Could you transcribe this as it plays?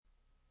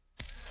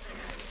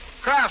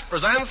Kraft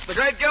presents The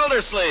Great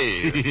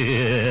Gildersleeve. The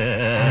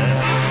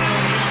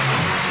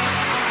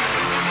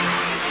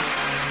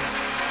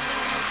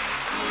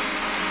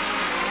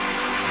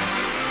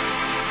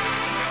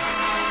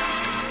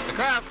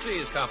Kraft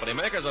Cheese Company,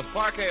 makers of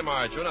Parquet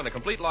margarine and a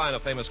complete line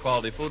of famous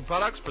quality food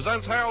products,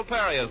 presents Harold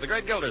Perry as The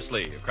Great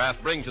Gildersleeve.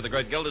 Kraft brings you The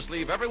Great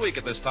Gildersleeve every week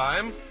at this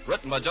time,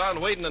 written by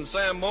John Whedon and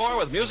Sam Moore,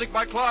 with music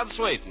by Claude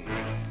Swaiten.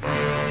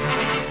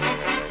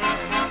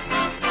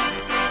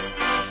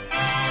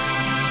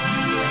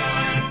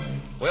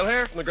 We'll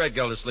hear from The Great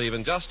Gildersleeve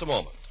in just a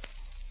moment.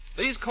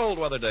 These cold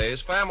weather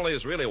days,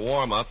 families really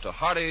warm up to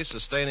hearty,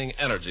 sustaining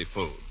energy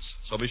foods.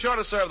 So be sure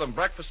to serve them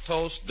breakfast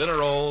toast, dinner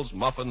rolls,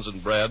 muffins,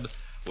 and bread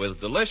with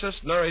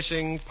delicious,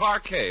 nourishing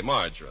Parquet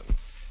margarine.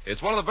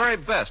 It's one of the very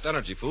best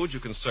energy foods you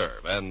can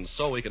serve, and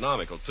so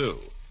economical, too.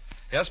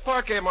 Yes,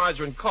 Parquet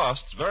margarine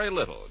costs very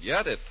little,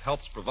 yet it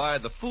helps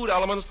provide the food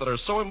elements that are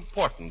so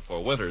important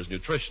for winter's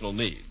nutritional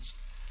needs.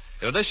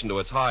 In addition to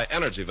its high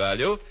energy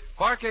value,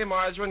 Parquet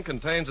margarine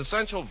contains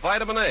essential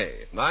vitamin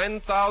A,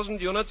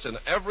 9,000 units in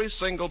every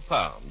single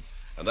pound.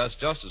 And that's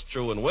just as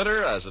true in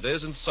winter as it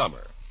is in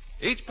summer.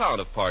 Each pound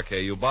of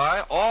Parquet you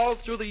buy all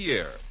through the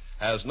year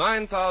has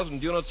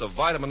 9,000 units of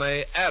vitamin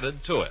A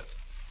added to it.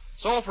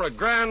 So for a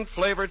grand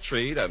flavor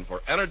treat and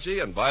for energy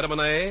and vitamin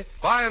A,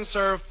 buy and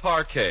serve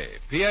Parquet,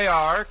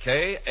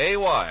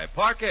 P-A-R-K-A-Y,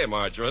 Parquet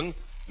margarine,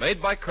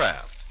 made by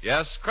Kraft.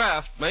 Yes,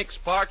 Kraft makes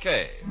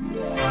Parquet.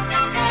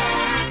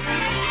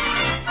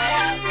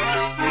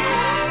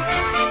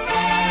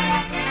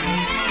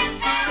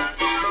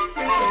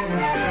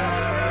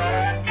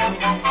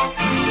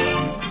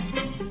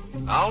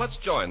 Now let's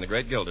join the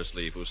Great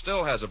Gildersleeve, who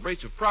still has a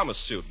breach of promise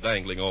suit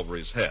dangling over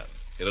his head.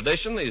 In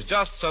addition, he's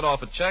just sent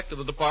off a check to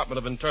the Department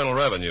of Internal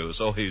Revenue,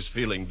 so he's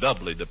feeling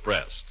doubly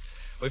depressed.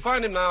 We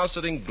find him now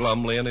sitting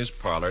glumly in his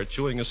parlor,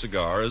 chewing a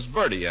cigar as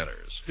Bertie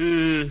enters.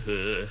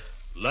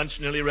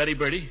 Lunch nearly ready,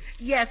 Bertie?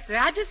 Yes, sir.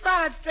 I just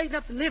thought I'd straighten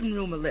up the living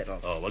room a little.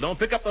 Oh, well, don't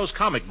pick up those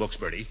comic books,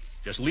 Bertie.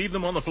 Just leave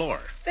them on the floor.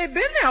 They've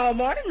been there all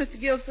morning, Mr.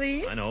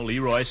 Gildersleeve. I know.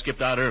 Leroy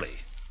skipped out early.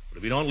 But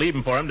if you don't leave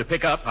them for him to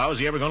pick up, how is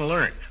he ever going to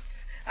learn?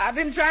 I've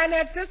been trying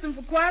that system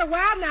for quite a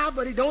while now,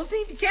 but he don't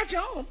seem to catch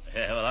on.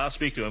 Yeah, well, I'll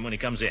speak to him when he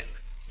comes in.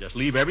 Just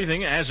leave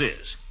everything as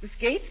is. The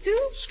skates, too?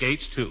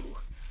 Skates, too.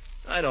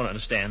 I don't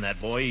understand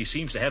that boy. He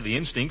seems to have the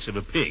instincts of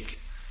a pig.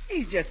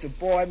 He's just a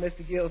boy,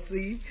 Mr.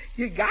 Gildersleeve.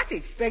 You got to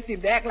expect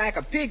him to act like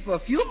a pig for a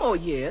few more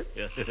years.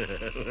 Yeah,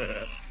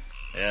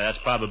 that's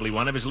probably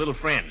one of his little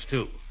friends,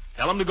 too.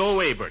 Tell him to go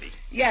away, Bertie.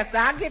 Yes,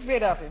 I'll get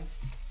rid of him.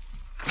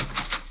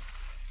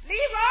 Leroy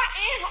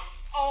and...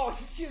 Oh,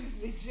 excuse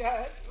me,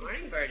 Judge.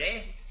 Morning,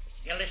 Bertie.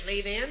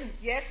 Gildersleeve in?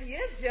 Yes, he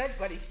is, Judge,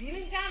 but he's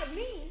feeling kind of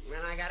mean.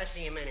 Well, I gotta see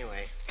him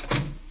anyway.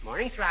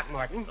 Morning,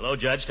 Throckmorton. Hello,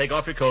 Judge. Take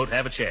off your coat.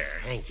 Have a chair.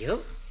 Thank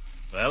you.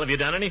 Well, have you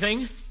done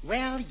anything?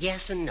 Well,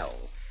 yes and no.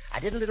 I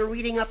did a little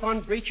reading up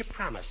on breach of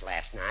promise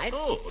last night.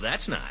 Oh,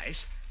 that's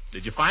nice.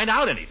 Did you find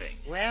out anything?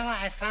 Well,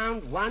 I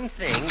found one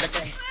thing, but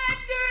the... A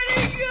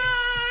dirty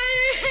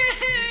guy!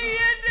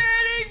 A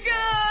dirty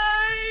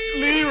guy!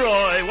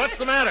 Leroy, what's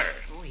the matter?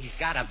 Oh, he's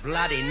got a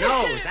bloody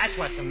nose. That's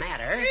what's the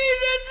matter. He's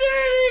a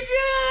dirty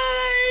guy!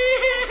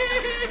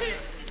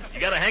 You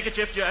got a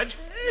handkerchief, Judge?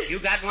 You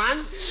got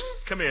one?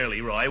 Come here,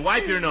 Leroy.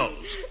 Wipe your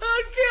nose.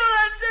 I'll kill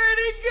that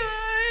dirty guy!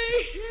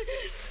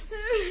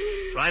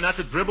 Try not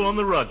to dribble on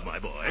the rug, my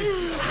boy.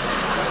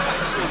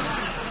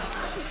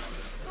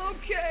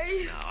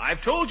 Okay. Now,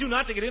 I've told you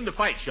not to get into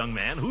fights, young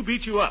man. Who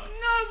beat you up?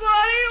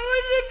 Nobody. It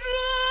was a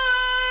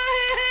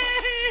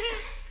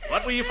crime.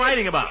 What were you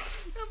fighting about?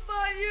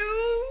 About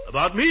you.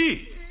 About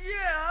me?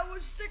 Yeah, I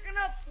was sticking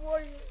up for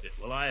you.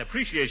 Well, I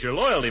appreciate your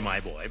loyalty, my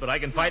boy, but I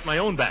can fight my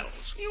own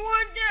battles. You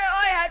weren't there.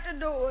 I had to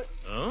do it.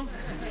 Oh?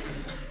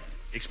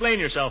 Explain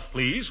yourself,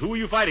 please. Who were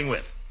you fighting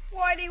with?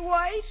 Whitey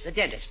White. The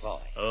dentist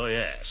boy. Oh,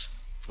 yes.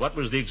 What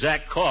was the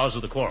exact cause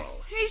of the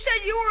quarrel? He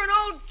said you were an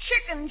old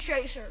chicken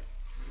chaser.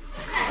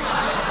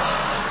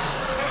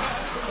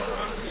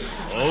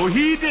 Oh,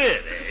 he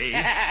did, eh?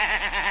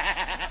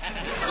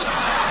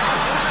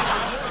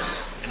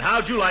 And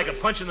how'd you like a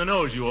punch in the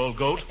nose, you old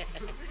goat?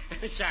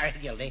 Sorry,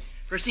 Gildy.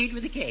 Proceed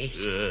with the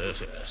case.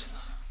 Yes.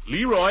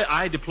 Leroy,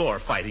 I deplore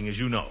fighting, as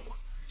you know.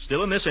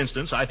 Still, in this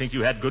instance, I think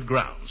you had good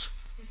grounds.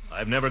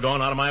 I've never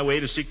gone out of my way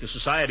to seek the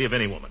society of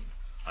any woman.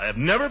 I have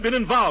never been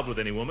involved with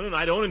any woman, and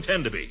I don't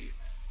intend to be.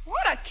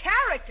 What a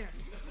character.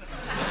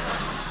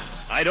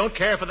 I don't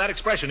care for that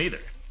expression either.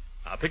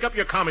 Now, pick up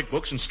your comic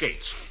books and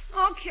skates.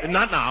 Okay.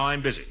 Not now.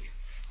 I'm busy.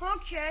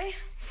 Okay.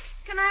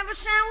 Can I have a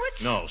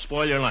sandwich? No,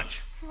 spoil your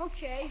lunch.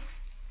 Okay.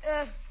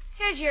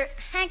 Here's your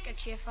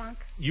handkerchief, Unc.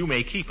 You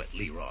may keep it,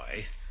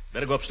 Leroy.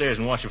 Better go upstairs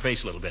and wash your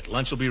face a little bit.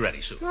 Lunch will be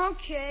ready soon.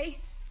 Okay.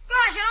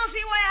 Gosh, I don't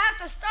see why I have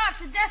to starve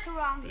to death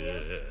around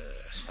here.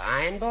 Yes.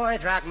 Fine boy,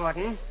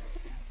 Throckmorton.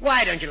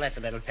 Why don't you let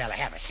the little fella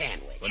have a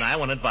sandwich? When I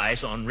want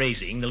advice on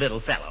raising the little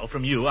fellow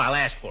from you, I'll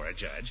ask for it,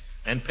 Judge,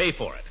 and pay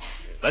for it.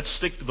 Let's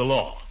stick to the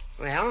law.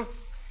 Well,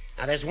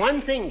 now there's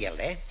one thing,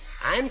 Gildy.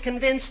 I'm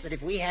convinced that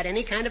if we had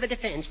any kind of a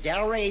defense,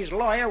 Del Rey's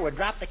lawyer would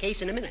drop the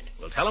case in a minute.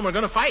 Well, tell him we're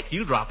going to fight.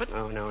 He'll drop it.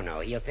 Oh, no.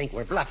 He'll think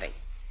we're bluffing.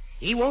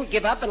 He won't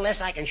give up unless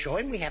I can show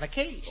him we have a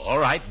case. All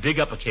right, dig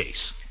up a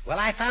case. Well,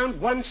 I found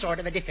one sort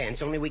of a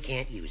defense, only we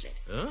can't use it.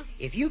 Huh?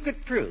 If you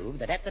could prove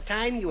that at the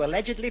time you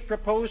allegedly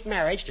proposed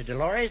marriage to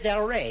Dolores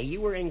Del Rey,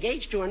 you were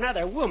engaged to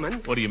another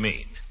woman. What do you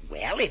mean?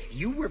 Well, if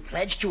you were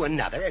pledged to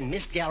another and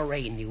Miss Del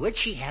Rey knew it,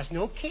 she has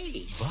no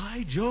case.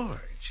 By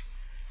George.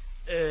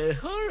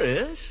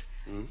 Horace,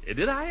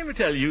 did I ever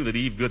tell you that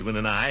Eve Goodwin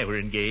and I were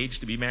engaged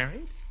to be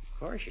married?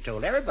 Of course, you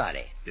told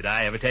everybody. Did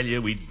I ever tell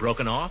you we'd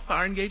broken off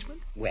our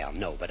engagement? Well,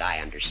 no, but I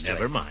understood.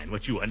 Never mind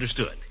what you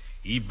understood.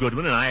 Eve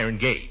Goodwin and I are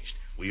engaged.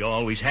 We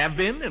always have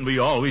been, and we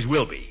always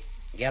will be.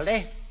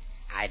 Gildy,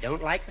 I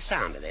don't like the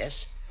sound of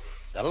this.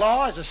 The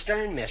law is a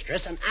stern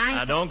mistress, and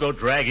Now, don't go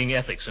dragging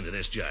ethics into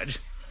this, Judge.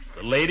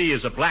 The lady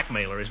is a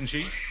blackmailer, isn't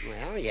she?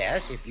 Well,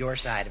 yes, if your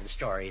side of the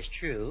story is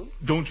true.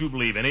 Don't you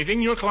believe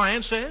anything your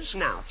client says?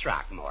 Now,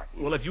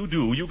 Throckmorton. Well, if you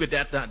do, you get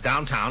that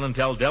downtown and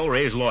tell Del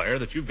Rey's lawyer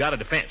that you've got a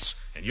defense,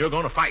 and you're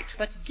going to fight.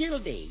 But,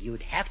 Gildy,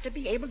 you'd have to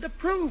be able to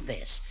prove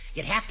this.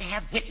 You'd have to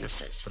have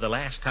witnesses. For the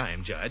last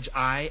time, Judge,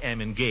 I am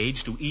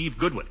engaged to Eve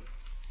Goodwin.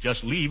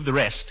 Just leave the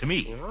rest to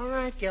me. All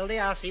right, Gildy,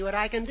 I'll see what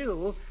I can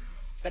do.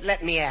 But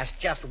let me ask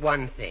just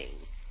one thing.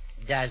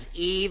 Does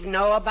Eve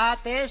know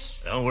about this?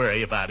 Don't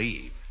worry about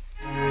Eve.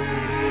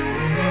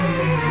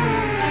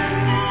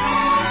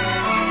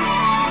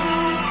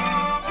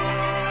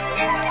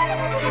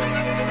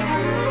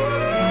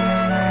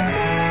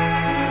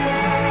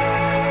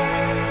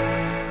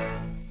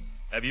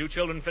 Have you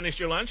children finished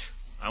your lunch?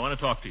 I want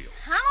to talk to you.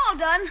 I'm all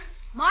done.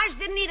 Marge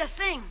didn't eat a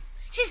thing.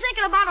 She's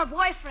thinking about her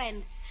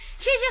boyfriend.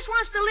 She just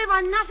wants to live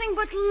on nothing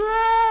but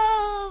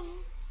love.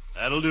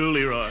 That'll do,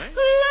 Leroy. Love!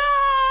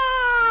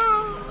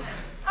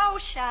 Oh,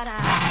 shut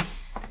up.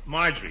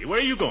 Marjorie, where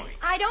are you going?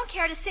 I don't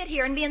care to sit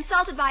here and be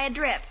insulted by a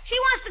drip. She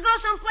wants to go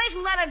someplace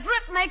and let a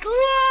drip make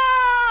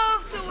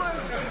love to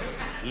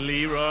her.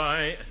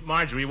 Leroy.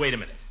 Marjorie, wait a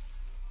minute.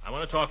 I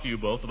want to talk to you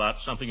both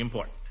about something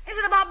important. Is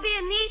it about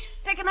being neat,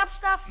 picking up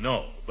stuff?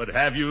 No, but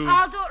have you...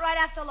 I'll do it right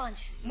after lunch.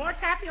 More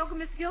tapioca,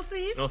 Mr.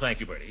 Gilsey? No, thank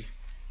you, Bertie.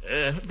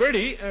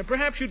 Bertie,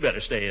 perhaps you'd better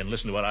stay and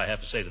listen to what I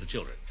have to say to the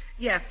children.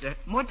 Yes, sir.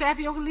 More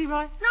tapioca,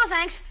 Leroy? No,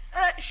 thanks.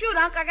 Shoot,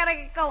 Unc, I gotta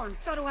get going.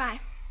 So do I.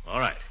 All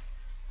right.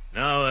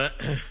 Now,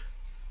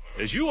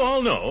 as you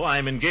all know,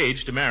 I'm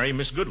engaged to marry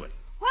Miss Goodwin.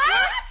 What?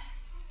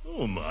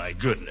 Oh, my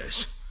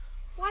goodness.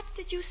 What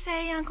did you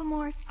say, Uncle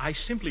Mort? I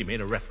simply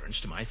made a reference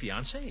to my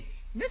fiancée.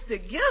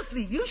 Mr.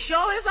 Gilsey, you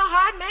sure is a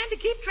hard man to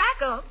keep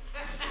track of.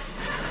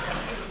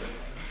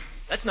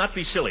 Let's not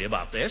be silly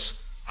about this.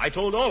 I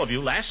told all of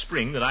you last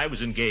spring that I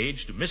was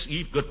engaged to Miss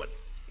Eve Goodwin.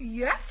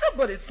 Yes, sir,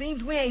 but it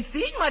seems we ain't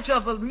seen much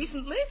of her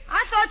recently.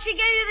 I thought she gave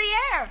you the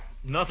air.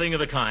 Nothing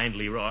of the kind,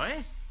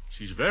 Leroy.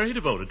 She's very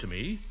devoted to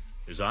me,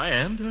 as I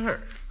am to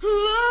her.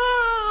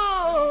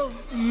 Love!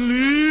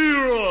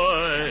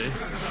 Leroy!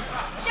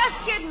 Just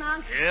kidding,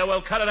 Unc. Yeah,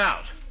 well, cut it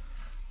out.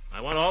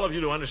 I want all of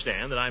you to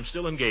understand that I'm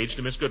still engaged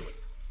to Miss Goodwin,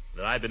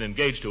 that I've been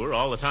engaged to her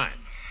all the time.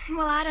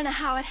 Well, I don't know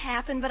how it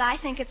happened, but I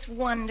think it's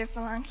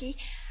wonderful, Unky.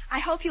 I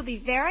hope you'll be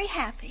very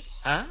happy.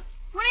 Huh?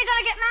 When are you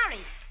gonna get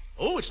married?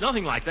 Oh, it's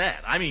nothing like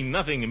that. I mean,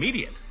 nothing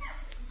immediate.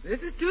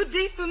 This is too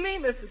deep for me,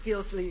 Mr.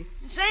 Gilsey.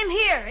 Same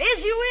here.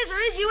 Is you is or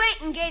is you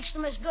ain't engaged to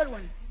Miss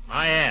Goodwin?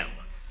 I am.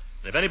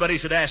 And if anybody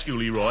should ask you,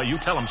 Leroy, you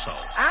tell them so.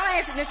 I'll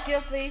answer, Miss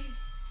Gilsey.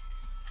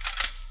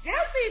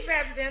 Gilsey,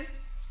 President.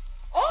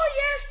 Oh,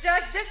 yes,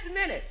 Judge. Just a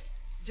minute.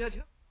 Judge.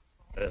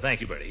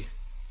 Thank you, Bertie.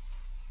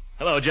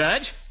 Hello,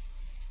 Judge.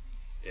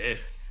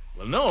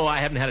 Well, no, I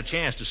haven't had a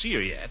chance to see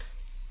her yet.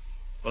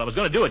 Well, I was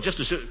going to do it just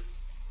as soon...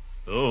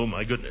 Oh,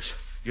 my goodness.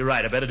 You're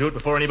right. I better do it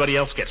before anybody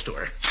else gets to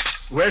her.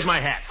 Where's my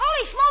hat?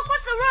 Holy smoke,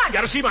 what's the rush?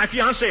 Got to see my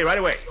fiancée right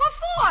away. What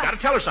for? Got to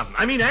tell her something.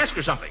 I mean, ask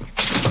her something.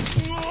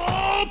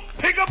 Oh,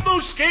 pick up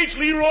those skates,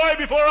 Leroy,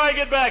 before I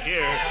get back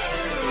here.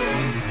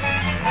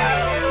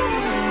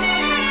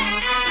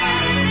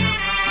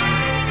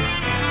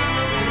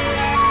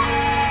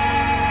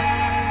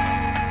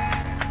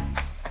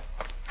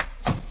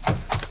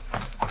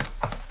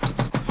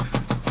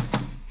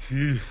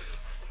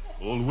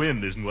 Old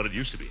wind isn't what it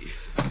used to be.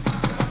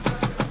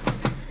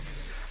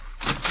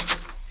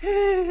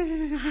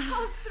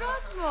 Oh,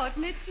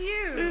 Throckmorton, it's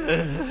you.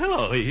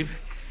 Hello, Eve.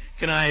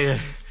 Can I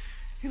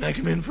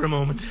come in for a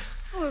moment?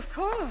 Oh, of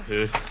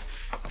course.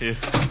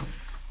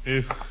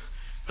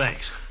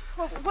 Thanks.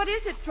 Well, what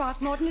is it,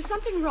 Throckmorton? Is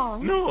something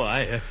wrong? No,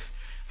 I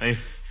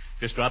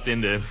just dropped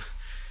in to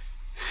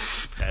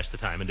pass the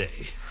time of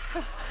day.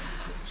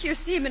 You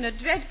seem in a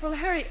dreadful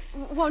hurry.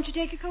 Won't you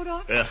take your coat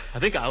off? I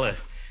think I'll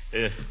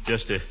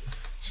just sit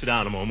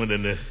down a moment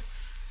and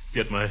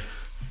get my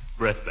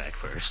breath back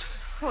first.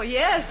 Oh,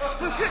 yes,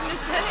 for goodness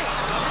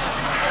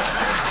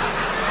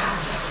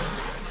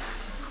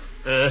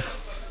sake.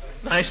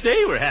 Nice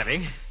day we're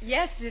having.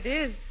 Yes, it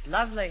is.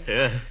 Lovely.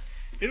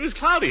 It was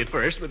cloudy at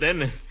first, but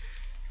then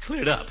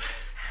cleared up.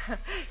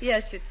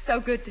 Yes, it's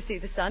so good to see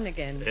the sun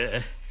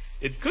again.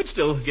 It could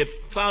still get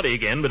cloudy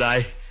again, but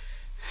I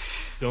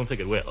don't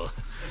think it will.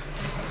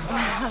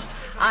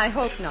 I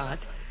hope not.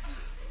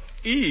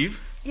 Eve?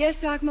 Yes,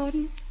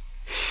 Throckmorton?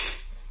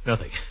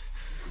 Nothing.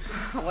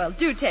 Well,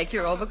 do take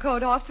your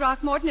overcoat off,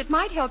 Throckmorton. It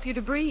might help you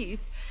to breathe.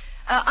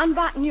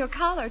 Unbutton your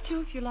collar,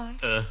 too, if you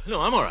like.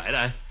 No, I'm all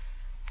right.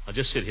 I'll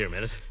just sit here a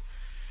minute.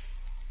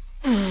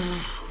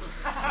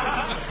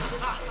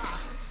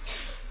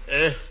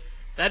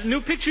 That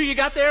new picture you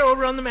got there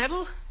over on the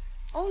mantel?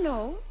 Oh,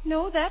 no.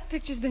 No, that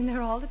picture's been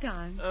there all the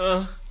time.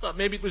 Thought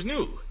maybe it was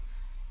new.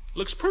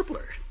 Looks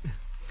purpler.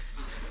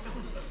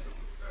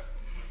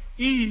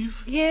 Eve.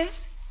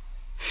 Yes?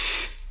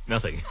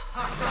 Nothing.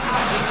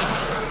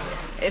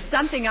 Is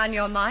something on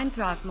your mind,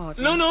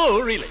 Throckmorton?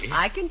 No, really.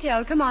 I can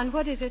tell. Come on,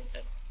 what is it?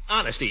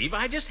 Honest, Eve,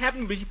 I just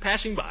happened to be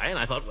passing by, and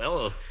I thought,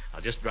 well,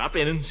 I'll just drop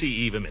in and see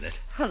Eve a minute.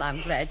 Well,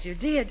 I'm glad you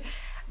did.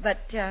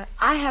 But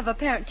I have a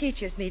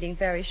parent-teachers meeting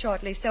very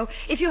shortly, so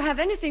if you have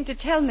anything to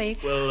tell me...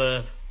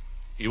 Well,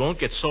 you won't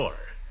get sore.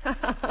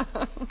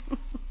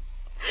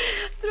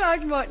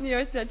 Throckmorton,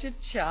 you're such a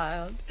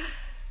child.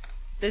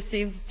 This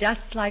seems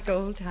just like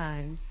old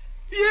times.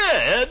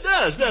 Yeah, it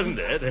does, doesn't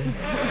it?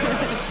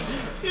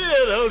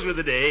 Yeah, those were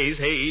the days.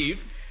 Hey, Eve,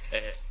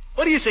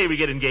 what do you say we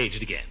get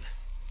engaged again?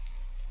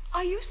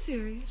 Are you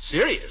serious?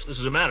 Serious? This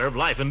is a matter of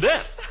life and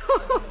death.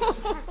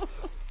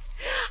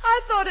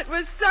 I thought it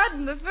was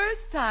sudden the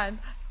first time.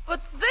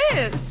 But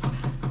this...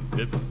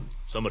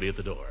 Somebody at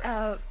the door.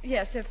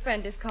 Yes, a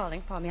friend is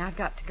calling for me. I've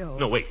got to go.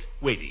 No, wait,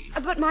 Eve.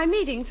 But my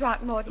meeting,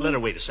 Throckmorton... Let her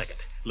wait a second.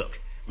 Look,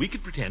 we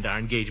could pretend our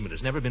engagement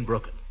has never been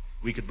broken.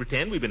 We could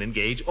pretend we've been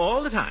engaged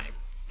all the time.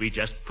 We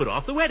just put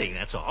off the wedding,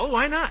 that's all.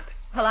 Why not?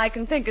 Well, I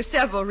can think of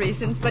several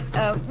reasons, but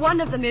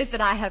one of them is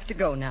that I have to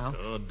go now.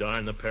 Oh,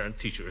 darn the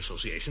Parent-Teacher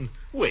Association.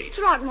 Wait.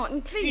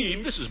 Throckmorton, please.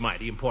 Eve, this is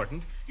mighty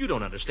important. You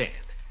don't understand.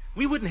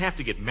 We wouldn't have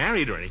to get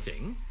married or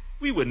anything.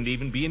 We wouldn't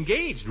even be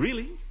engaged,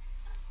 really.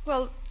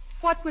 Well,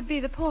 what would be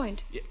the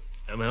point? Yeah,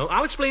 well,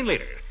 I'll explain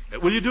later.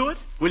 Will you do it?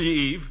 Will you,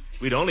 Eve?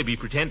 We'd only be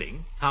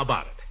pretending. How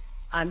about it?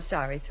 I'm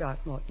sorry,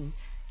 Throckmorton.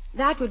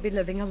 That would be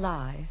living a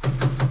lie.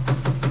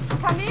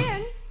 Come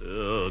in.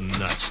 Oh,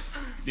 nuts.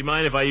 Do you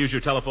mind if I use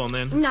your telephone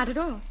then? Not at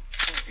all.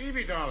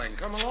 Evie, darling,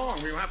 come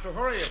along. We'll have to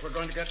hurry if we're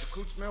going to get to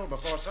Coots Mill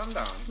before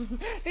sundown.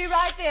 Be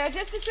right there,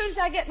 just as soon as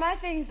I get my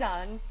things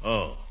on.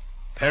 Oh,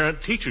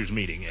 parent-teachers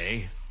meeting,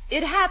 eh?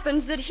 It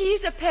happens that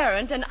he's a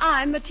parent and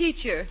I'm a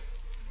teacher.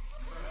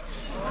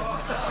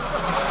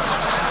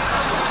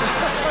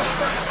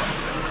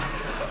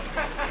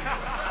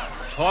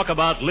 Talk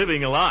about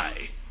living a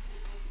lie.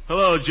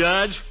 Hello,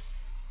 Judge.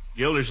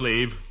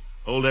 Gildersleeve.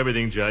 Hold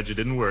everything, Judge. It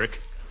didn't work.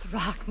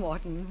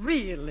 Throckmorton,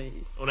 really?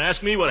 Don't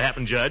ask me what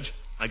happened, Judge.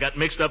 I got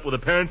mixed up with the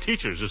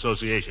Parent-Teachers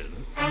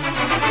Association.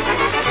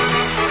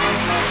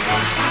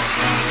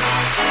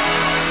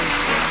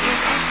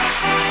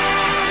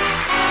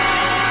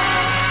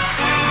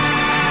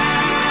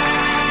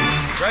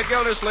 Greg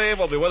Gildersleeve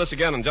will be with us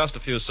again in just a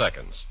few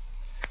seconds.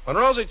 When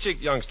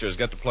rosy-cheeked youngsters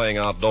get to playing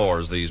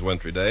outdoors these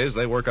wintry days,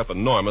 they work up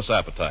enormous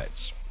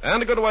appetites.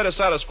 And a good way to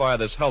satisfy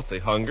this healthy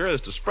hunger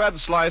is to spread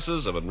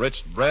slices of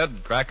enriched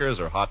bread, crackers,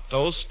 or hot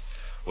toast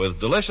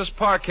with delicious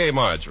Parquet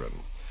margarine.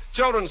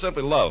 Children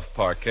simply love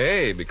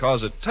Parquet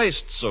because it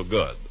tastes so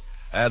good,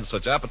 adds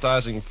such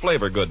appetizing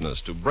flavor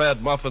goodness to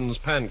bread, muffins,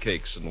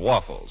 pancakes, and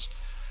waffles.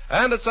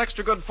 And it's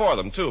extra good for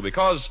them, too,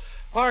 because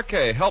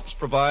Parquet helps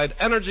provide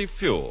energy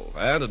fuel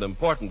and an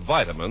important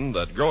vitamin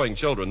that growing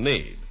children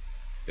need.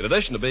 In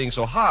addition to being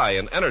so high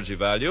in energy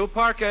value,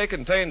 Parquet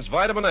contains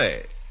vitamin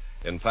A.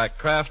 In fact,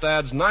 Kraft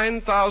adds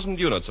 9,000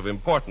 units of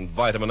important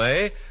vitamin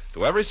A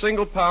to every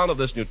single pound of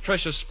this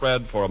nutritious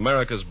spread for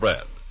America's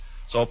bread.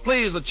 So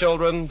please the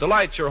children,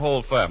 delight your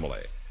whole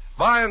family.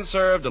 Buy and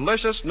serve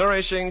delicious,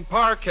 nourishing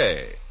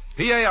Parquet.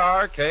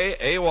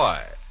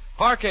 P-A-R-K-A-Y.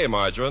 Parquet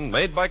margarine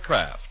made by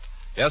Kraft.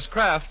 Yes,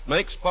 Kraft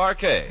makes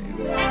Parquet.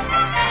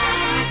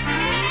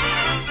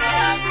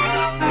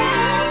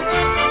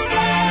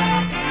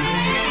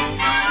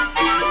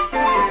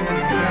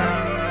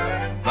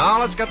 Now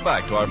let's get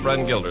back to our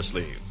friend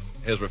Gildersleeve.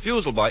 His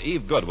refusal by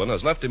Eve Goodwin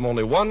has left him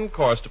only one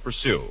course to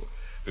pursue.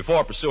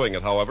 Before pursuing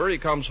it, however, he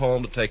comes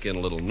home to take in a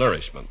little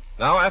nourishment.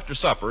 Now, after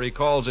supper, he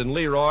calls in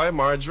Leroy,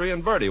 Marjorie,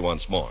 and Bertie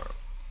once more.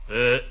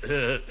 I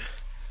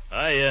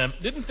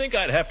didn't think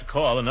I'd have to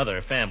call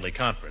another family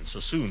conference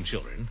so soon,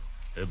 children,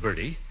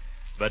 Bertie.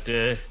 But,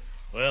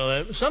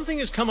 something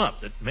has come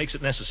up that makes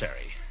it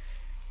necessary.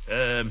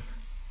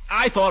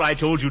 I thought I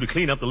told you to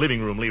clean up the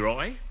living room,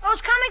 Leroy.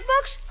 Those comic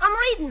books? I'm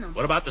reading them.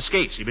 What about the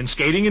skates? You been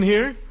skating in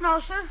here? No,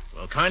 sir.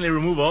 Well, kindly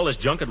remove all this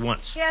junk at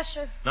once. Yes,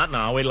 sir. Not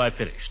now. Wait till I've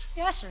finished.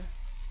 Yes, sir.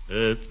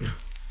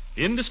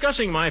 In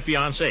discussing my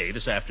fiancée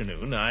this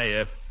afternoon,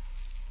 I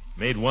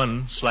made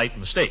one slight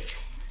mistake.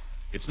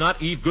 It's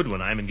not Eve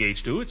Goodwin I'm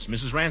engaged to. It's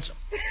Mrs. Ransom.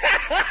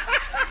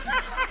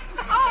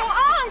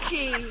 Oh,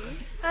 Unky.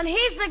 And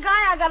he's the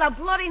guy I got a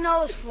bloody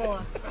nose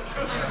for.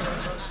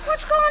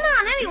 What's going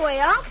on anyway,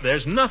 Unc?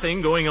 There's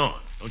nothing going on.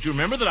 Don't you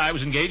remember that I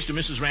was engaged to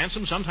Mrs.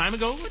 Ransom some time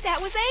ago? But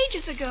that was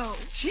ages ago.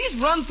 She's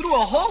run through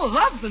a whole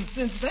husband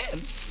since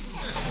then.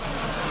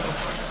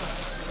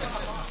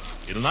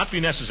 It'll not be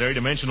necessary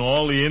to mention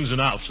all the ins and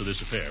outs of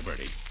this affair,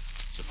 Bertie.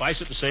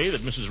 Suffice it to say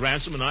that Mrs.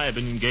 Ransom and I have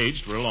been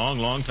engaged for a long,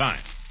 long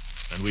time.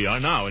 And we are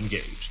now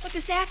engaged. But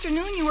this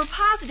afternoon you were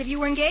positive you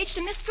were engaged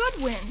to Miss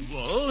Goodwin.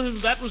 Well,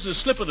 that was a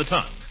slip of the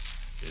tongue.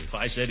 If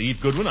I said Eve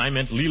Goodwin, I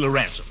meant Leela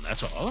Ransom,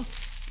 that's all.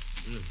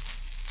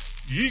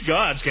 Ye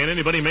gods, can't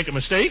anybody make a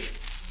mistake?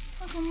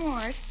 Uncle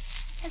Mort,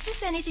 has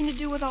this anything to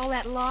do with all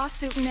that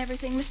lawsuit and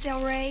everything, Miss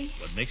Del Rey?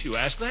 What makes you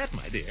ask that,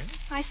 my dear?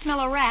 I smell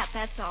a rat,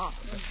 that's all.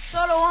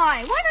 So do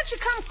I. Why don't you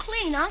come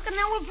clean, Unc, and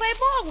then we'll play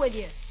ball with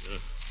you?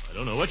 I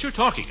don't know what you're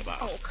talking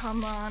about. Oh,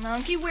 come on,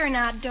 Unky. We're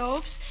not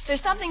dopes.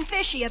 There's something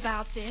fishy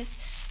about this.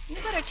 You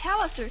better tell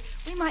us or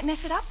we might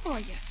mess it up for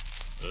you.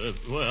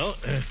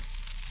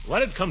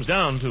 What it comes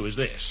down to is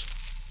this.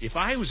 If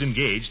I was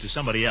engaged to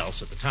somebody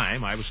else at the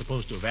time I was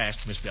supposed to have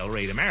asked Miss Del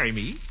Rey to marry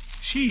me,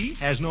 she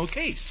has no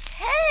case.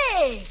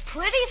 Hey,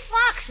 pretty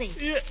foxy.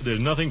 Yeah, there's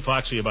nothing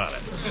foxy about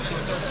it.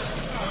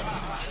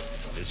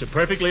 It's a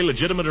perfectly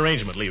legitimate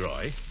arrangement,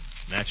 Leroy.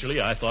 Naturally,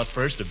 I thought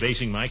first of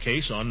basing my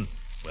case on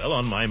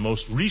my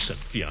most recent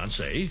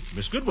fiancée,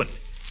 Miss Goodwin.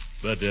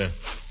 But,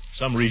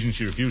 some reason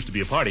she refused to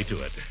be a party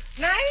to it.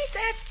 Now, ain't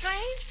that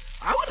strange?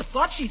 I would have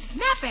thought she'd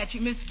snap at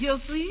you, Mr.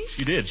 Gilsleeve.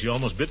 She did. She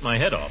almost bit my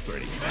head off,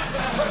 Bertie.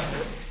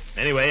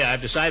 Anyway,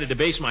 I've decided to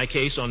base my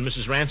case on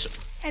Mrs. Ransom.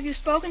 Have you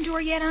spoken to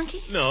her yet,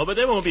 Unky? No, but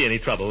there won't be any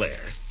trouble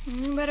there.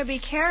 You better be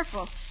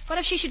careful. What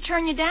if she should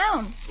turn you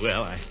down?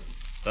 Well, I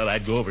thought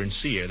I'd go over and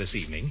see her this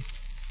evening.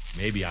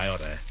 Maybe I ought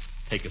to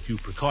take a few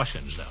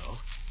precautions, though.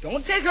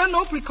 Don't take her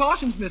no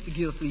precautions, Mr.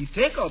 Gilsleeve.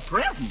 Take her a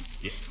present.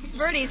 Yeah.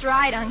 Bertie's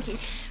right, Unky.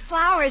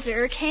 Flowers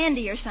or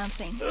candy or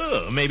something.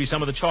 Oh, maybe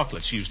some of the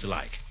chocolates she used to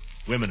like.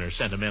 Women are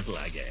sentimental,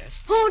 I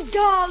guess. Oh,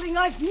 darling,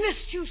 I've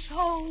missed you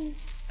so.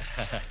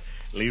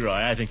 Leroy,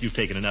 I think you've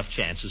taken enough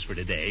chances for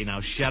today.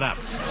 Now shut up.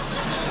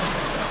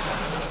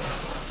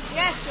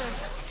 Yes, sir.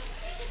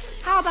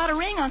 How about a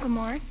ring, Uncle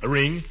Mort? A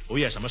ring? Oh,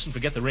 yes, I mustn't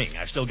forget the ring.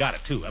 I've still got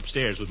it, too,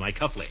 upstairs with my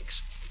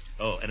cufflinks.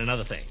 Oh, and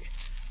another thing.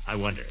 I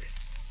wonder.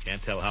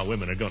 Can't tell how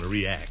women are going to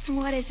react.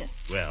 What is it?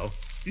 Well,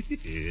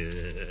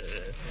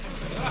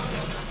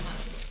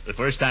 the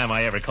first time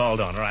I ever called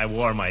on her, I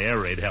wore my air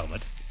raid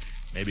helmet.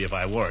 Maybe if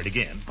I wore it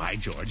again, by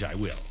George, I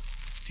will.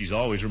 She's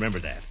always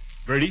remembered that.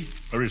 Bertie,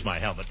 where is my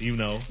helmet? Do you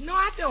know? No,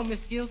 I don't, Miss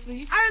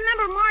Gilsleeve. I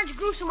remember Marge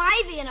grew some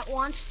ivy in it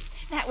once.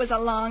 That was a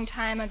long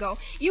time ago.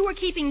 You were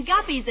keeping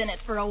guppies in it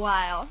for a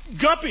while.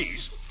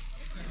 Guppies?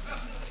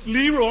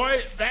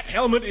 Leroy, that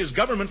helmet is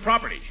government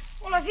property.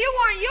 Well, if you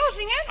weren't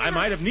using it... I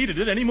might have needed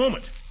it any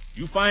moment.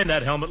 You find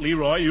that helmet,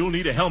 Leroy, you'll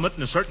need a helmet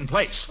in a certain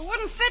place. It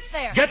wouldn't fit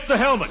there. Get the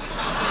helmet. I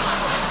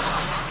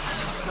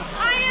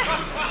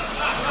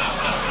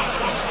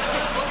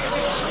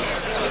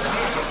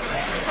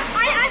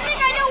think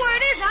I know where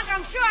it is, Unc.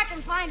 I'm sure I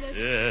can find it.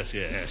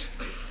 Yes.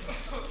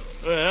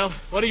 Well,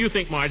 what do you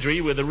think,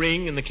 Marjorie, with the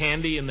ring and the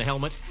candy and the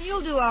helmet?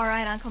 You'll do all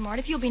right, Uncle Mort,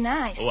 if you'll be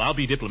nice. Oh, I'll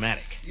be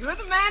diplomatic. You're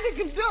the man who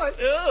can do it.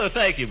 Oh,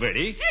 thank you,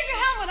 Bertie. Here's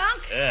your helmet,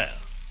 Unc. Yeah.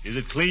 Is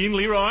it clean,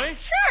 Leroy?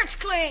 Sure, it's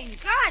clean.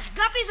 Gosh,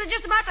 guppies are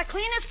just about the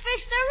cleanest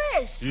fish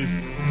there is.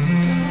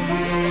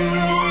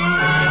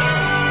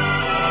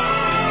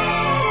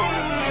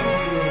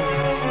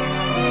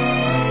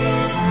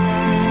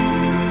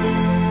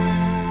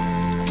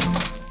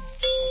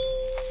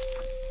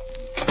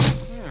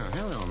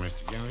 Hello,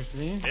 Mr.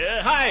 Gildersleeve.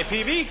 Hi,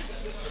 Peavy.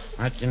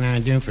 What can I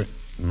do for...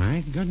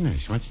 My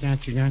goodness, what's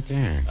that you got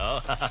there?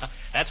 Oh,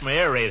 that's my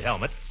air raid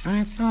helmet.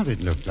 I thought it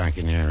looked like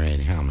an air raid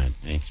helmet.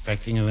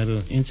 Expecting a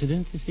little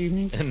incident this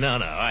evening? No,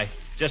 I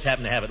just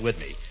happen to have it with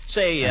me.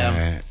 Say,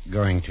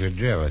 Going to a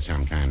drill of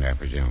some kind, I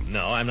presume.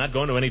 No, I'm not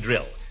going to any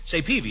drill.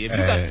 Say, Peavy, have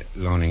you got...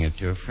 Loaning it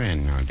to a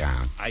friend, no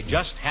doubt. I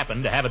just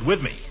happen to have it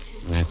with me.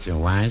 That's a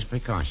wise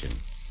precaution.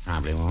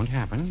 Probably won't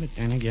happen, but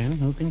then again,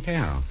 who can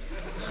tell?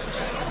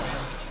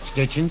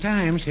 Stitch in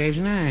time saves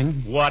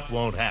 9. What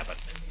won't happen?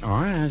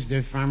 Or, as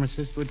the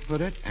pharmacist would put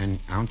it, an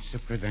ounce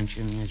of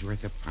prevention is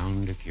worth a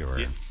pound of cure.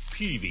 Yeah,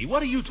 Peavy,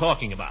 what are you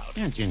talking about?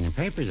 That's in the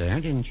paper there,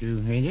 didn't you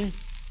read it?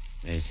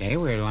 They say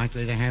we're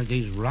likely to have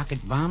these rocket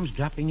bombs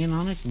dropping in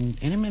on us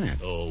in a minute.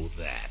 Oh,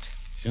 that.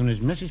 As soon as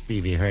Mrs.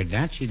 Peavy heard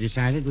that, she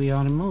decided we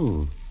ought to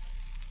move.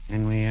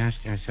 And we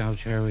asked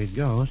ourselves where we'd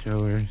go, so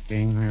we're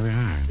staying where we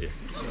are.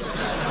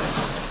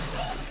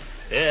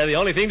 Yeah, the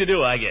only thing to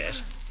do, I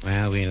guess.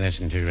 Well, we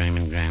listened to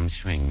Raymond Graham's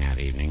swing that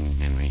evening,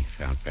 and we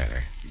felt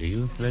better. Do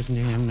you listen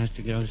to him,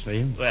 Mr.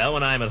 Gildersleeve? Well,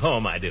 when I'm at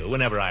home, I do,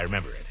 whenever I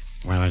remember it.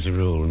 Well, as a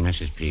rule,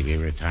 Mrs. Peavy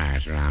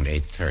retires around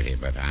 8:30,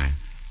 but I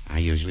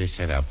usually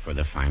sit up for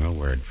the final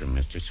word from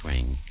Mr.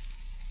 Swing.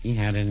 He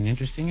had an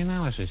interesting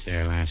analysis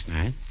there last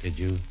night. Did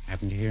you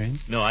happen to hear him?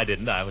 No, I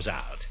didn't. I was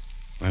out.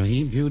 Well,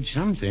 he viewed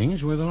some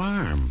things with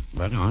alarm,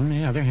 but on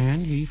the other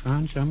hand, he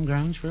found some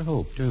grounds for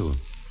hope, too.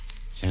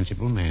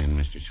 Sensible man,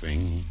 Mr.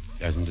 Swing. He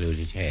doesn't lose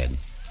his head.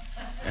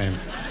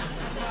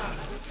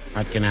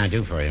 What can I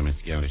do for you,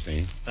 Mr.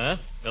 Gildersleeve? Huh?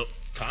 Well,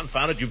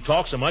 confound it, you've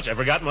talked so much, I've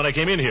forgotten what I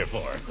came in here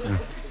for.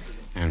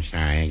 I'm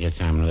sorry. I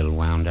guess I'm a little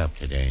wound up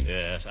today.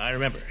 Yes, I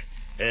remember.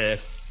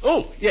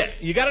 Oh, yeah.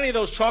 You got any of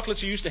those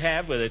chocolates you used to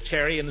have with a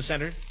cherry in the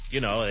center? You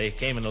know, they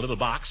came in a little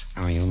box.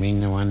 Oh, you mean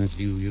the ones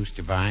you used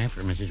to buy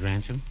for Mrs.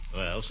 Ransom?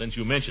 Well, since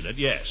you mention it,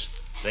 yes.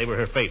 They were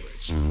her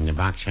favorites. The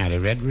box had a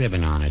red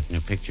ribbon on it and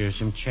a picture of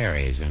some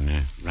cherries and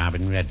a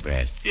robin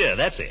redbreast. Yeah,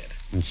 that's it.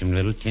 And some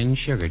little tin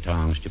sugar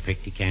tongs to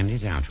pick the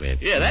candies out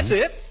with. Yeah, that's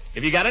it.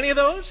 Have you got any of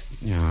those?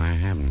 No, I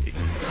haven't.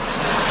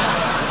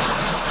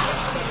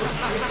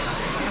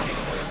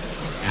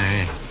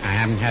 I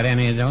haven't had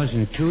any of those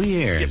in 2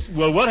 years. Yeah,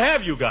 well, what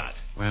have you got?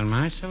 Well,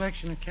 my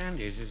selection of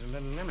candies is a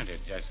little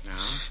limited just now.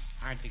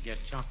 Hard to get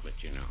chocolate,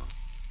 you know.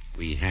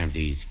 We have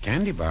these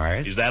candy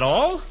bars. Is that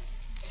all?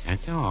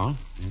 That's all.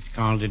 It's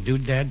called a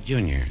Doodad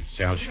Junior.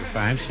 Sells for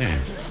 5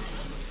 cents.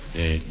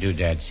 The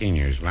Doodad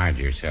Senior's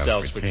larger.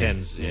 Sells for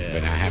 10. Yeah.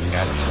 But I haven't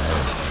got any of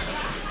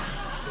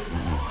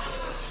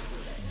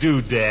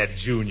those. Doodad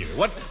Junior.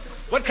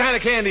 What kind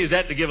of candy is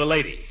that to give a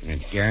lady?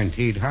 It's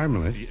guaranteed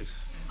harmless.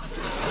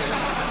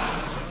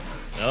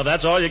 No,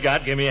 that's all you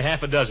got. Give me a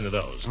half a dozen of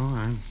those. Oh,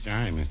 I'm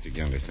sorry, Mr.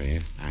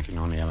 Gildersleeve. I can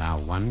only allow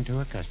one to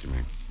a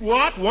customer.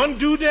 What? One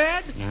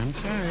doodad? I'm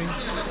sorry.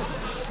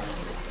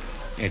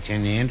 It's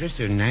in the interest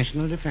of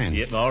national defense.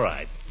 Yep, all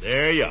right.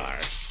 There you are.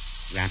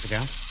 Wrap it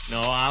up?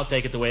 No, I'll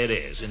take it the way it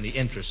is, in the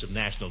interest of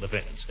national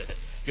defense.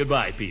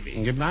 Goodbye,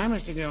 Peavy. Goodbye,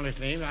 Mr.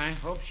 Gildersleeve. I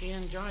hope she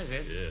enjoys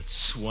it.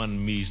 It's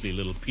one measly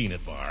little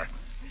peanut bar.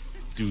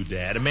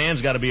 Doodad. A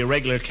man's got to be a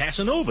regular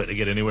Casanova to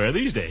get anywhere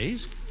these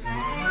days.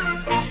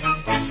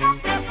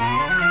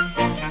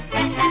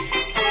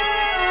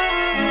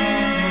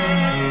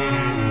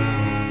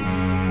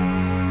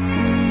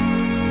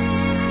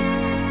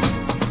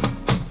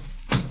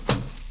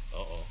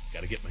 Uh-oh.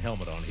 Got to get my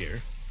helmet on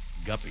here.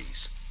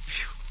 Guppies.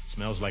 Phew.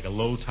 Smells like a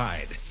low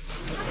tide.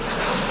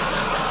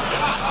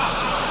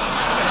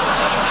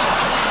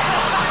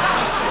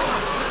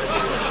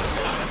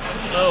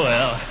 Oh,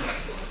 well.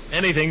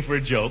 Anything for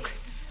a joke.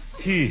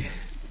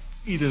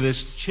 Either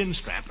this chin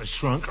strap has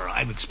shrunk or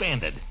I've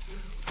expanded.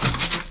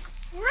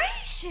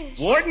 Gracious.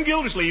 Warden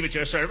Gildersleeve at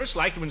your service.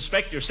 Like to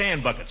inspect your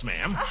sand buckets,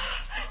 ma'am.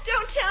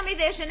 Don't tell me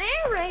there's an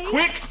air raid.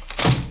 Quick!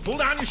 Pull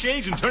down your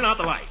shades and turn out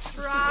the lights.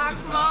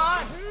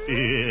 Throckmorton.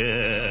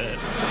 Yeah.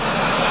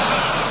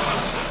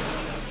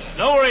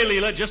 Don't worry,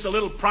 Leela. Just a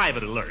little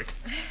private alert.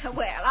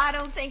 Well, I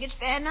don't think it's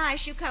very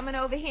nice you coming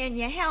over here in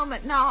your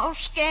helmet and all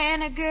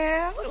scaring a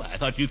girl. Well, I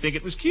thought you'd think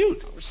it was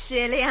cute. Oh,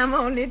 silly, I'm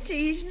only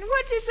teasing.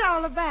 What's this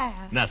all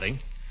about? Nothing.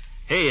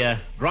 Hey,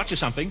 brought you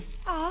something.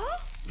 Oh?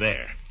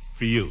 There.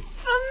 For you.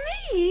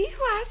 For me?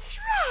 Why,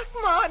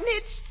 Throckmorton,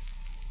 it's...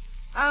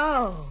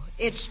 Oh,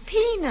 it's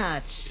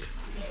peanuts.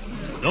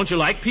 Don't you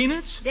like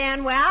peanuts?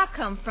 Down where I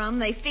come from,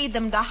 they feed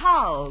them to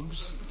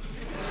hogs.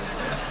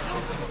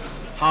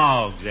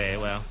 Hogs, eh?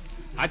 Well,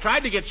 I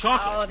tried to get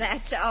chocolate. Oh,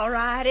 that's all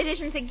right. It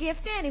isn't the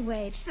gift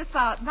anyway. It's the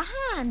thought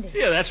behind it.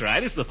 Yeah, that's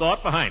right. It's the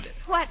thought behind it.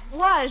 What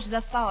was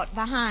the thought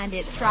behind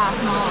it,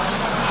 Throckmorton?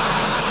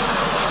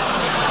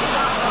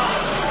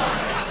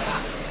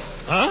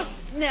 Huh?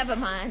 Never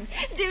mind.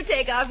 Do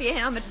take off your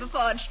helmet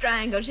before it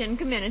strangles you and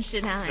come in and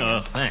sit down.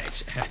 Oh,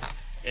 thanks.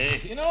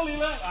 You know,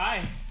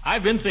 Leela,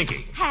 I've been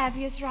thinking. Have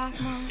you,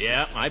 Throckmorton?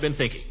 Yeah, I've been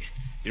thinking.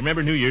 You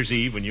remember New Year's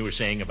Eve when you were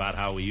saying about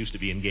how we used to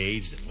be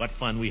engaged and what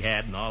fun we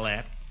had and all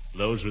that?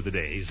 Those were the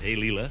days. Hey,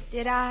 Leela?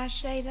 Did I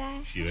say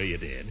that? Sure you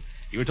did.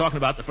 You were talking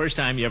about the first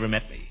time you ever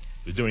met me.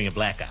 It was during a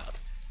blackout.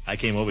 I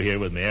came over here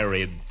with my air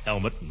raid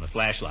helmet and my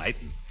flashlight,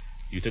 and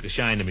you took a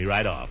shine to me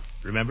right off.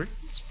 Remember?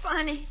 It's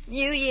funny.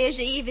 New Year's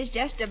Eve is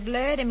just a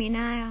blur to me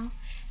now.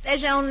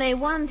 There's only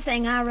one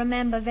thing I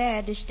remember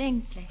very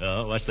distinctly.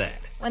 Oh, what's that?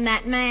 When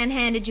that man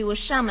handed you a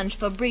summons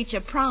for breach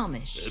of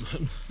promise.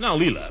 Now,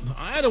 Leela,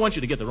 I don't want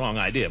you to get the wrong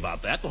idea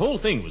about that. The whole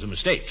thing was a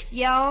mistake.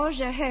 Yours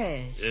or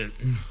hers? There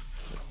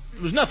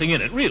was nothing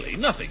in it, really.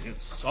 Nothing.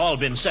 It's all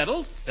been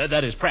settled.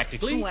 That is,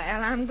 practically. Well,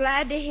 I'm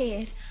glad to hear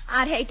it.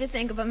 I'd hate to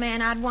think of a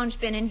man I'd once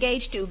been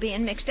engaged to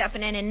being mixed up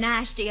in any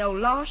nasty old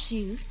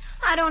lawsuit.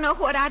 I don't know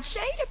what I'd say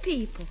to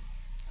people.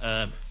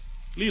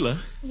 Leela?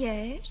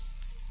 Yes?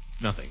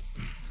 Nothing.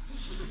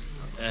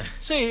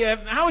 Say,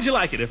 how would you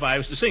like it if I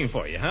was to sing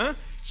for you, huh?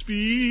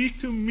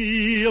 Speak to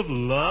me of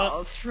love.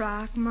 Oh,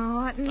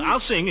 Throckmorton. I'll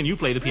sing and you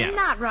play the piano.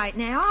 Not right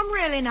now. I'm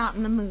really not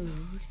in the mood.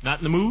 Not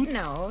in the mood?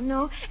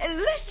 No.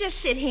 Let's just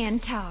sit here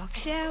and talk,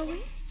 shall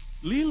we?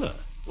 Leela,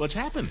 what's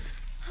happened?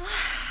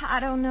 I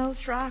don't know,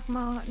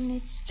 Throckmorton.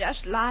 It's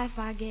just life,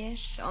 I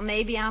guess. Or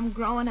maybe I'm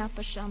growing up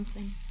or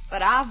something.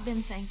 But I've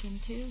been thinking,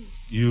 too.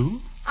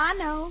 You? I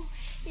know.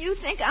 You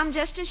think I'm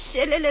just a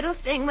silly little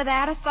thing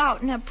without a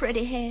thought in her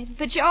pretty head.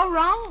 But you're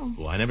wrong.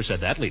 Oh, I never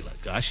said that, Leela.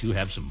 Gosh, you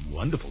have some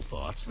wonderful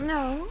thoughts.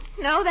 No,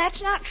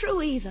 that's not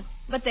true either.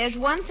 But there's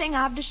one thing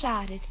I've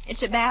decided.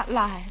 It's about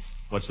life.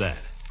 What's that?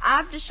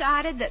 I've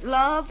decided that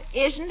love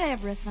isn't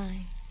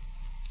everything.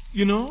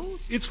 You know,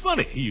 it's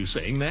funny you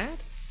saying that.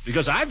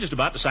 Because I've just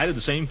about decided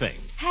the same thing.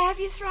 Have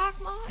you,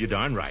 Throckmorton? You're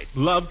darn right.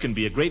 Love can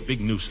be a great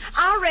big nuisance.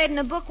 I read in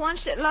a book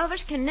once that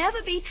lovers can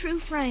never be true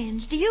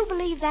friends. Do you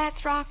believe that,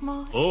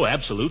 Throckmorton? Oh,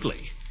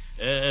 absolutely.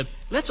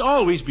 Let's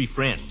always be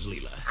friends,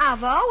 Leela.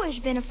 I've always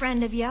been a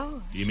friend of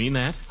yours. Do you mean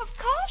that? Of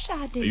course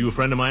I do. Are you a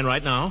friend of mine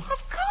right now? Of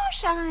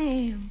course I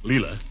am.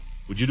 Leela,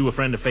 would you do a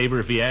friend a favor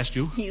if he asked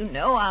you? You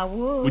know I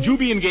would. Would you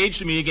be engaged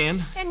to me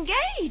again?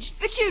 Engaged?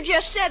 But you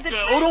just said that...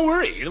 Oh, don't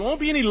worry. There won't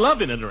be any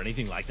love in it or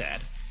anything like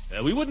that.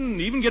 We wouldn't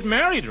even get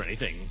married or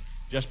anything.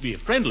 Just be a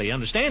friendly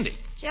understanding.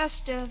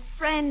 Just a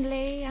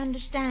friendly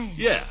understanding.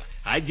 Yeah.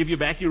 I'd give you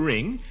back your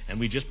ring, and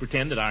we'd just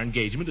pretend that our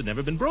engagement had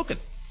never been broken.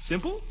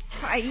 Simple?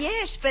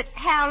 Yes, but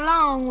how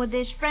long would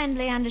this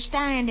friendly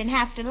understanding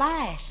have to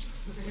last?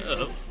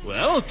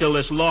 Well, till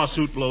this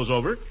lawsuit blows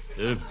over.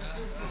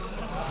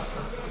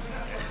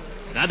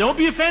 Now, don't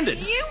be offended.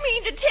 You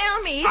mean to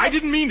tell me... I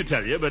didn't mean to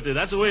tell you, but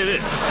that's the way it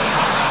is.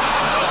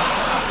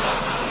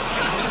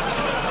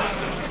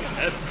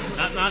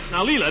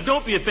 Now, Leela,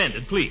 don't be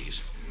offended,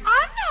 please.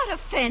 I'm not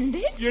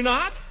offended. You're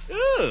not?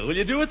 Oh, will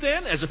you do it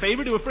then, as a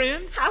favor to a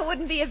friend? I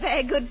wouldn't be a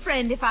very good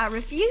friend if I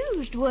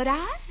refused, would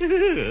I?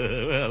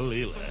 Well,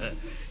 Leela,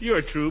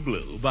 you're true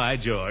blue, by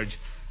George.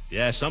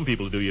 Yeah, some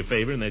people do you a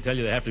favor, and they tell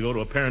you they have to go to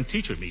a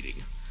parent-teacher meeting.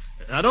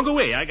 Now, don't go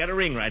away. I got a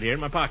ring right here in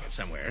my pocket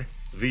somewhere.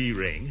 The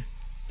ring.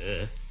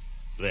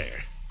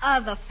 There.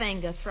 Other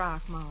finger,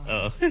 Throckmorton.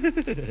 Oh.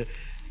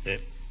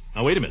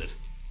 Now, wait a minute.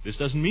 This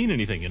doesn't mean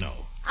anything, you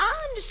know. I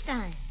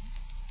understand.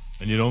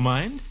 And you don't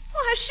mind?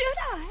 Why should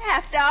I?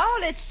 After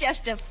all, it's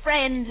just a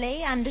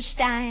friendly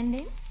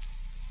understanding.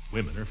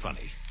 Women are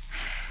funny.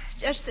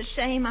 Just the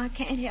same, I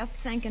can't help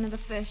thinking of the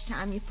first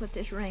time you put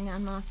this ring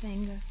on my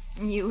finger.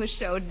 And you were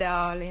so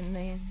darling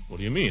then. What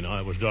do you mean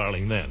I was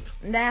darling then?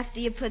 And after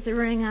you put the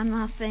ring on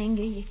my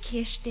finger, you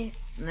kissed it.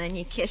 And then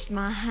you kissed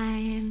my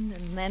hand,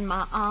 and then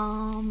my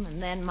arm,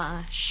 and then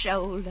my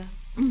shoulder.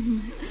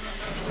 You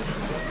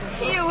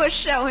were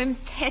so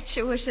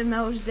impetuous in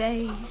those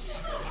days.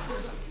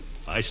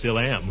 I still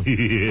am.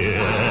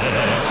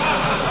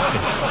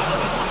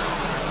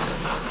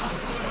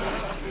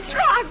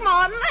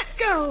 Throckmorton, let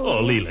go.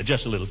 Oh, Leela,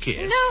 just a little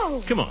kiss.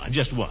 No. Come on,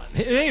 just one.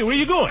 Hey, where are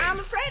you going? I'm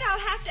afraid I'll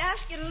have to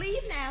ask you to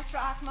leave now,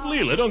 Throckmorton.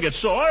 Leela, don't get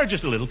sore.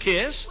 Just a little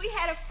kiss. We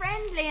had a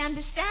friendly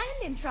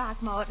understanding,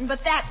 Throckmorton,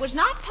 but that was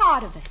not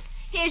part of it.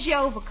 Here's your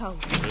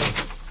overcoat.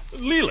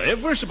 Leela,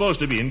 if we're supposed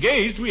to be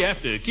engaged, we have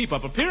to keep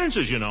up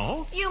appearances, you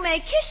know. You may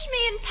kiss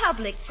me in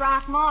public,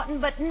 Throckmorton,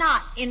 but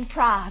not in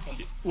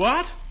private.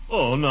 What?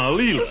 Oh, now,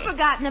 Leela. You've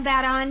forgotten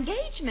about our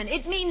engagement.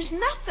 It means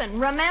nothing.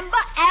 Remember?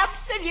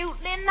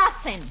 Absolutely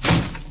nothing.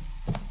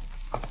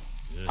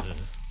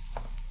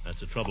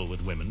 That's the trouble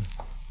with women.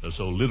 They're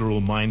so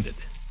literal-minded.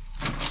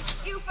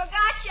 You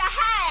forgot your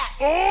hat.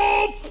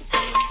 Oh!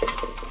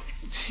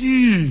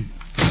 Gee.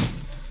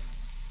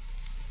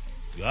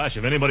 Gosh,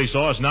 if anybody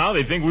saw us now,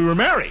 they'd think we were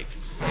married.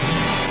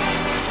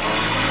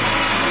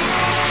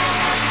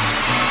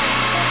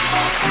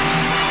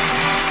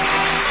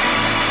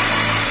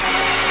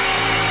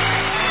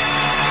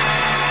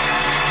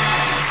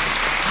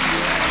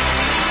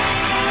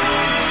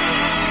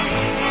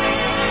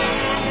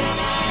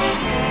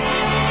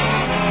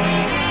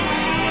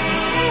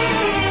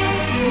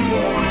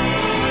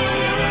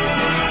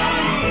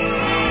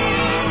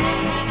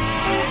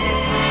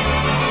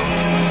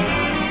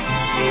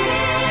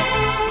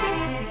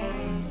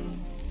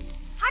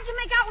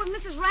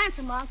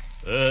 Monk?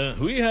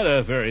 We had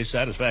a very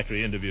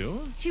satisfactory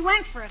interview. She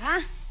went for it,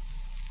 huh?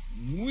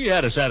 We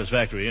had a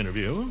satisfactory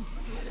interview.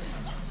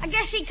 I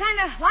guess she kind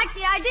of liked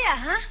the idea,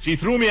 huh? She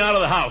threw me out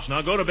of the house.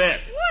 Now go to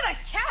bed. What a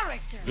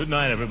character. Good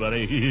night,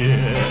 everybody.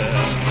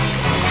 Yeah.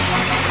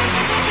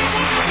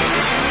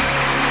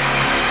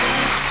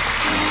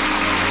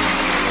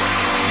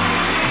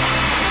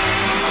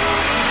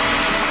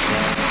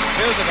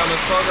 Music on this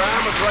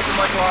program was directed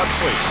by Claude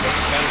Sweet. This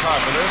is Ken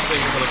Carpenter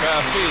speaking for the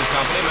Kraft Cheese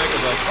Company,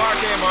 makers of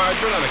Parquet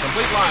margarine and a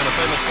complete line of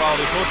famous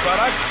quality food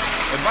products,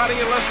 inviting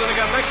you to listen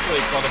again next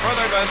week for the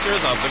further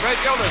adventures of the Great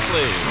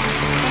Gildersleeve.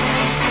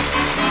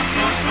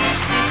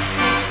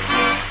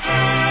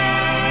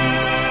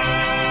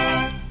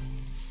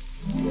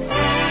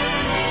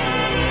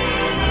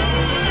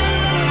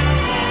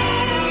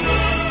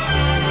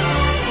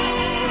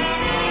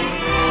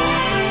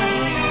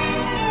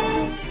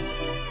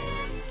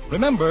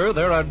 Remember,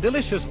 there are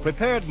delicious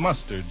prepared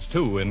mustards,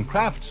 too, in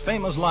Kraft's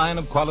famous line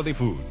of quality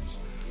foods.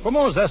 For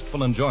more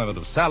zestful enjoyment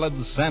of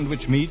salads,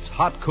 sandwich meats,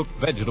 hot-cooked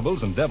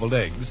vegetables, and deviled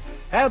eggs,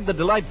 add the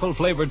delightful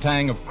flavor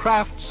tang of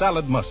Kraft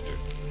Salad Mustard.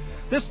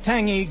 This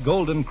tangy,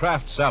 golden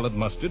Kraft Salad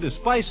Mustard is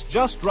spiced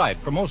just right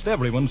for most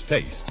everyone's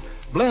taste,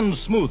 blends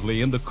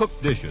smoothly into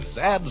cooked dishes,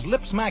 adds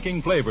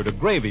lip-smacking flavor to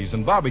gravies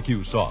and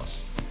barbecue sauce.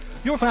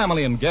 Your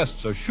family and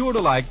guests are sure to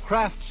like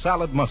Kraft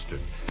Salad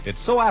Mustard.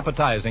 It's so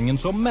appetizing in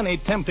so many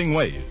tempting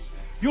ways.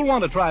 You'll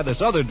want to try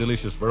this other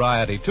delicious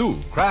variety, too,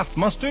 Kraft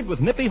Mustard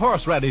with nippy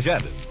horseradish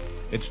added.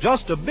 It's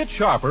just a bit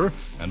sharper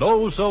and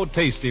oh so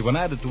tasty when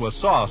added to a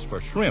sauce for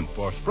shrimp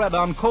or spread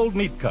on cold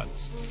meat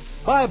cuts.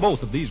 Buy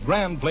both of these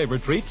grand flavor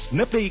treats,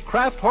 nippy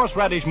Kraft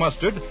Horseradish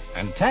Mustard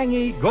and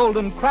tangy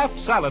golden Kraft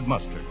Salad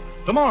Mustard.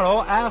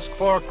 Tomorrow, ask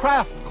for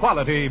Kraft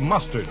Quality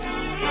Mustard.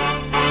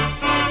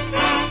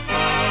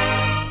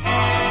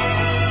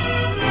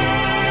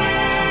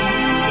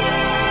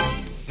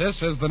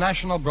 This is the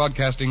National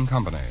Broadcasting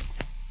Company.